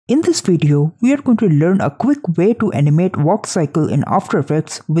In this video, we are going to learn a quick way to animate walk cycle in After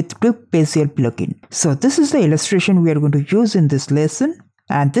Effects with duik bassel plugin. So this is the illustration we are going to use in this lesson,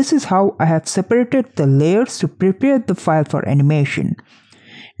 and this is how I have separated the layers to prepare the file for animation.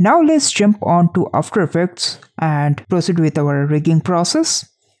 Now let's jump on to After Effects and proceed with our rigging process.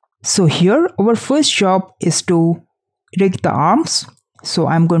 So here our first job is to rig the arms. So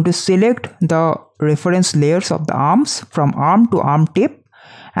I'm going to select the reference layers of the arms from arm to arm tip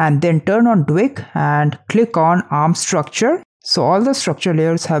and then turn on duik and click on arm structure. So all the structure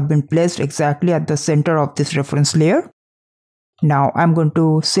layers have been placed exactly at the center of this reference layer. Now I'm going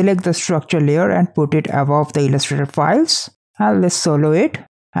to select the structure layer and put it above the Illustrator files, and let's solo it.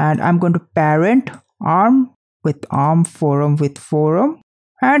 And I'm going to parent arm with arm, forearm with forearm,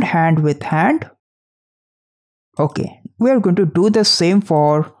 and hand with hand. Okay, we are going to do the same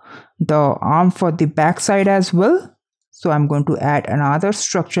for the arm for the back side as well. So I'm going to add another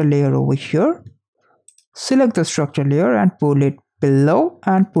structure layer over here. Select the structure layer and pull it below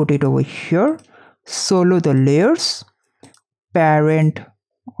and put it over here. Solo the layers. Parent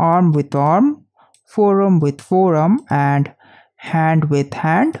arm with arm, forearm with forearm, and hand with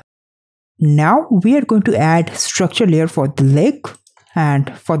hand. Now we are going to add structure layer for the leg,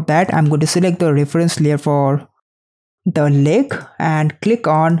 and for that I'm going to select the reference layer for the leg and click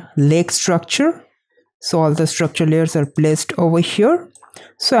on leg structure. So all the structure layers are placed over here.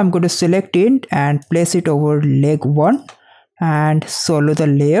 So I'm going to select it and place it over leg 1 and solo the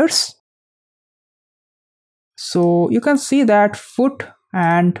layers. So you can see that foot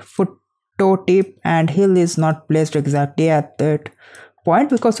and foot toe tip and heel is not placed exactly at that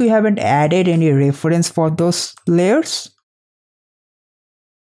point because we haven't added any reference for those layers.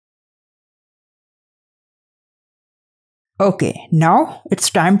 Okay, now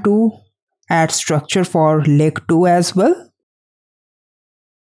it's time to add structure for leg 2 as well.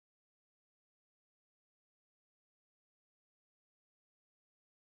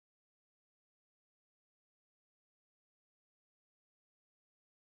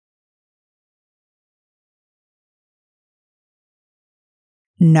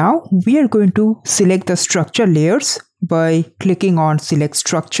 Now we are going to select the structure layers by clicking on select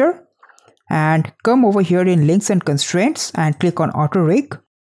structure and come over here in links and constraints and click on auto rig.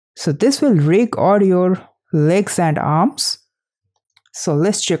 So this will rig all your legs and arms. So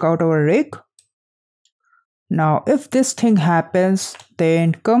let's check out our rig. Now if this thing happens,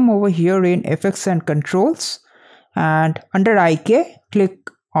 then come over here in effects and controls and under IK click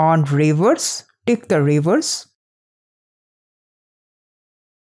on reverse, tick the reverse.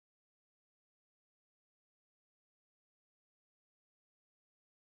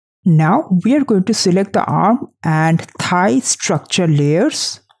 Now we are going to select the arm and thigh structure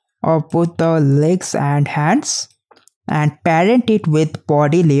layers of both the legs and hands and parent it with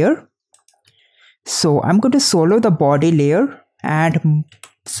body layer. So I'm going to solo the body layer and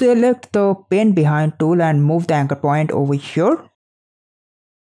select the pen behind tool and move the anchor point over here.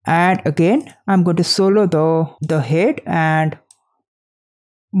 And again I'm going to solo the head and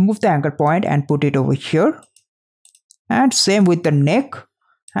move the anchor point and put it over here. And same with the neck.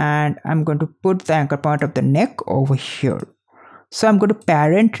 And I'm going to put the anchor point of the neck over here. So I'm going to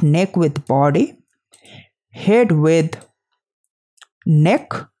parent neck with body, head with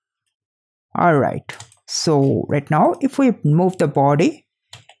neck. Alright, so right now if we move the body,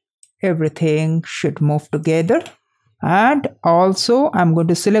 everything should move together. And also I'm going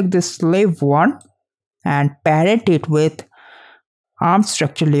to select this slave 1 and parent it with arm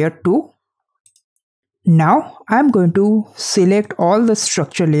structure layer 2. Now I'm going to select all the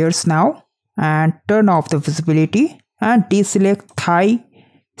structure layers now and turn off the visibility and deselect thigh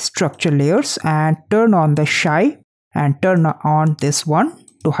structure layers and turn on the shy and turn on this one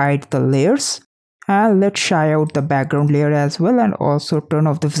to hide the layers. And let's shy out the background layer as well and also turn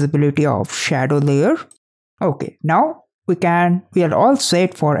off the visibility of shadow layer. Okay, now we are all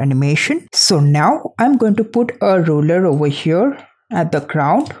set for animation. So now I'm going to put a ruler over here at the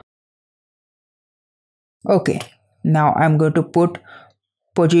ground. Okay, now I'm going to put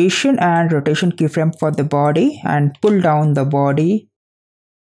position and rotation keyframe for the body and pull down the body.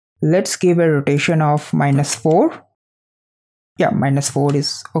 Let's give a rotation of -4. Yeah, -4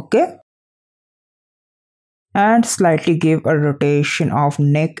 is okay. And slightly give a rotation of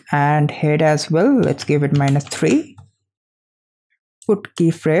neck and head as well. Let's give it -3. Put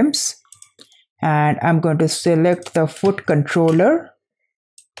keyframes and I'm going to select the foot controller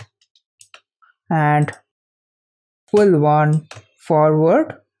and pull one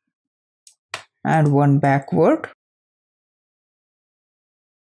forward and one backward.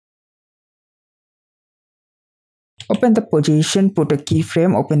 Open the position, put a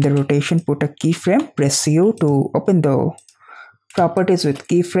keyframe, open the rotation, put a keyframe, press U to open the properties with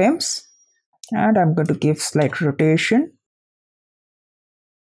keyframes, and I'm going to give slight rotation.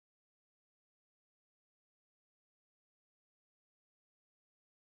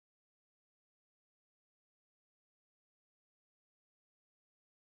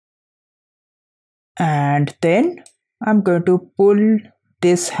 And then I'm going to pull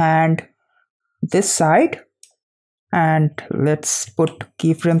this hand this side, and let's put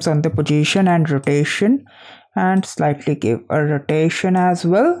keyframes on the position and rotation, and slightly give a rotation as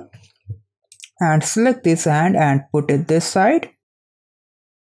well, and select this hand and put it this side,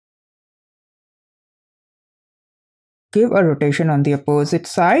 give a rotation on the opposite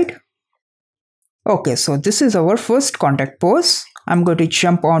side. Okay, so this is our first contact pose. I'm going to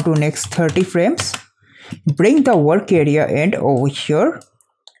jump on to next 30 frames, bring the work area end over here,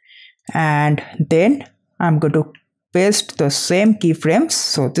 and then I'm going to paste the same keyframes.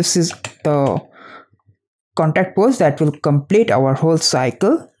 So this is the contact pose that will complete our whole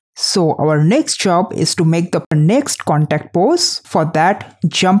cycle. So our next job is to make the next contact pose. For that,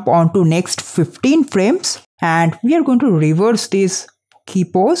 jump on to next 15 frames, and we are going to reverse this key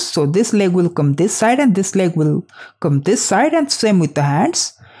pose. So this leg will come this side and this leg will come this side, and same with the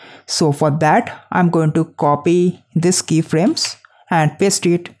hands. So for that, I'm going to copy this keyframes and paste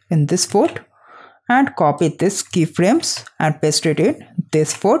it in this foot, and copy this keyframes and paste it in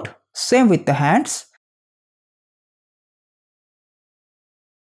this foot. Same with the hands.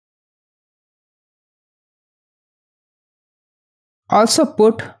 Also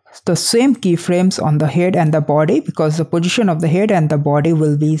put the same keyframes on the head and the body, because the position of the head and the body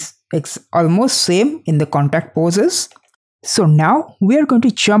will be almost same in the contact poses. So now we are going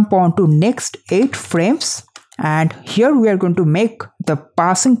to jump on to next 8 frames, and here we are going to make the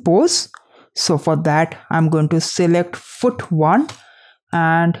passing pose. So for that, I'm going to select foot 1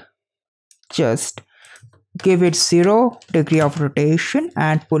 and just give it 0 degree of rotation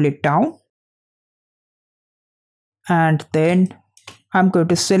and pull it down. And then I'm going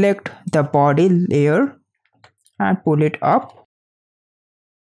to select the body layer and pull it up.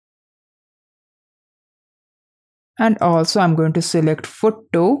 And also I'm going to select foot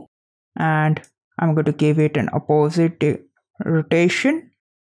 2 and I'm going to give it an opposite rotation.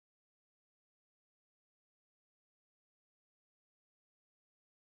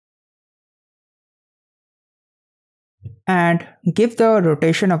 And give the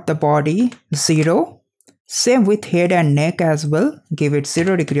rotation of the body 0. Same with head and neck as well. Give it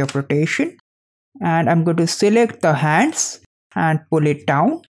 0 degree of rotation. And I'm going to select the hands and pull it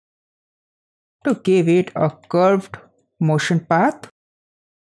down to give it a curved motion path.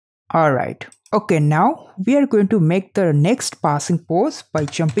 Alright. Okay, now we are going to make the next passing pose by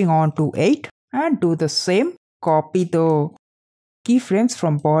jumping on to 8 and do the same. Copy the keyframes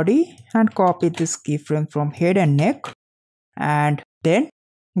from body and copy this keyframe from head and neck. And then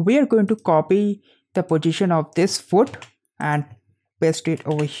we are going to copy the position of this foot and paste it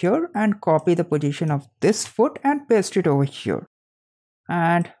over here, and copy the position of this foot and paste it over here.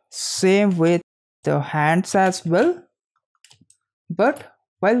 And same with the hands as well. But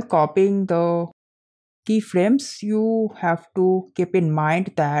while copying the keyframes, you have to keep in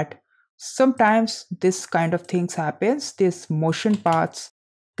mind that sometimes this kind of things happens. This motion paths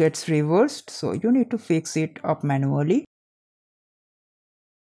gets reversed, so you need to fix it up manually.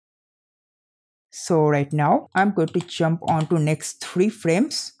 So right now I'm going to jump on to next 3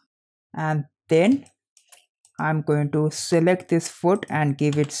 frames, and then I'm going to select this foot and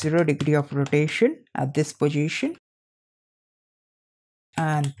give it 0 degree of rotation at this position.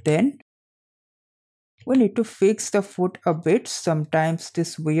 And then we need to fix the foot a bit. Sometimes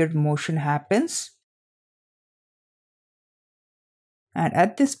this weird motion happens. And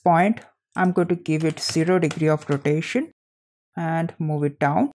at this point, I'm going to give it 0 degree of rotation and move it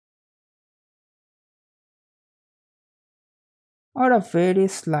down, or a very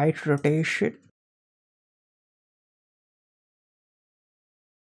slight rotation.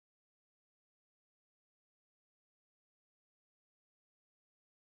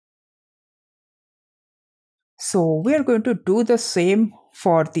 So we are going to do the same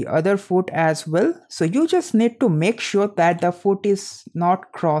for the other foot as well. So you just need to make sure that the foot is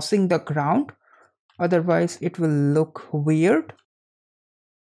not crossing the ground, otherwise it will look weird.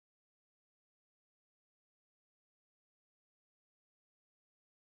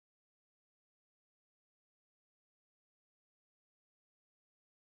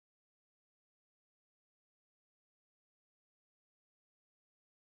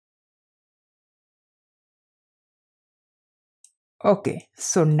 Okay,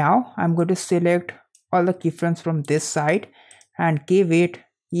 so now I'm going to select all the keyframes from this side and give it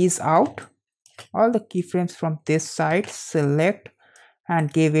ease out. All the keyframes from this side, select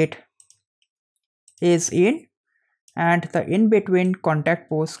and give it ease in, and the in between contact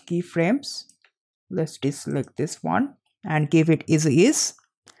pose keyframes, let's deselect this one and give it ease.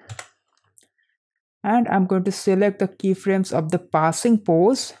 And I'm going to select the keyframes of the passing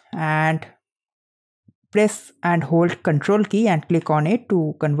pose and press and hold Control key and click on it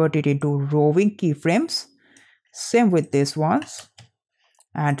to convert it into roving keyframes. Same with these ones.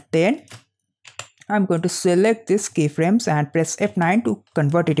 And then I'm going to select these keyframes and press F9 to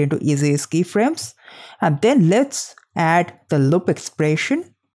convert it into easy keyframes. And then let's add the loop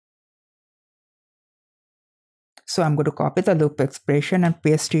expression. So I'm going to copy the loop expression and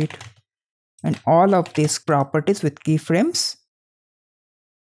paste it in all of these properties with keyframes.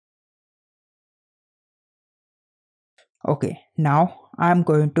 Okay, now I'm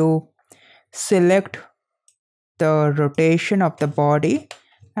going to select the rotation of the body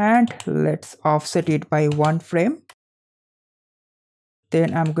and let's offset it by 1 frame.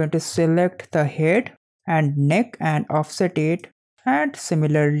 Then I'm going to select the head and neck and offset it, and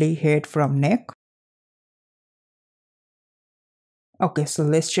similarly head from neck. Okay, so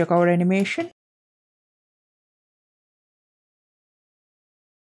let's check our animation.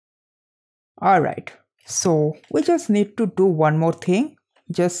 Alright, so we just need to do one more thing.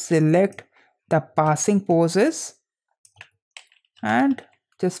 Just select the passing poses and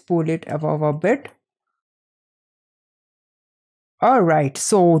just pull it above a bit. Alright,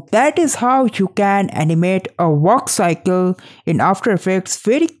 so that is how you can animate a walk cycle in After Effects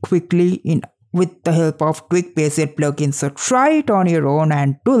very quickly with the help of Duik Bassel plugin. So try it on your own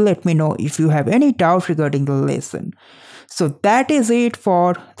and do let me know if you have any doubt regarding the lesson. So that is it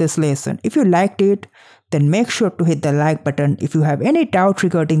for this lesson. If you liked it, then make sure to hit the like button. If you have any doubt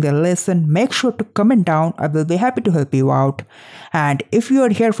regarding the lesson, make sure to comment down. I will be happy to help you out. And if you are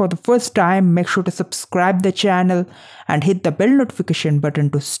here for the first time, make sure to subscribe the channel and hit the bell notification button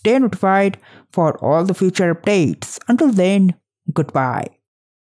to stay notified for all the future updates. Until then, goodbye.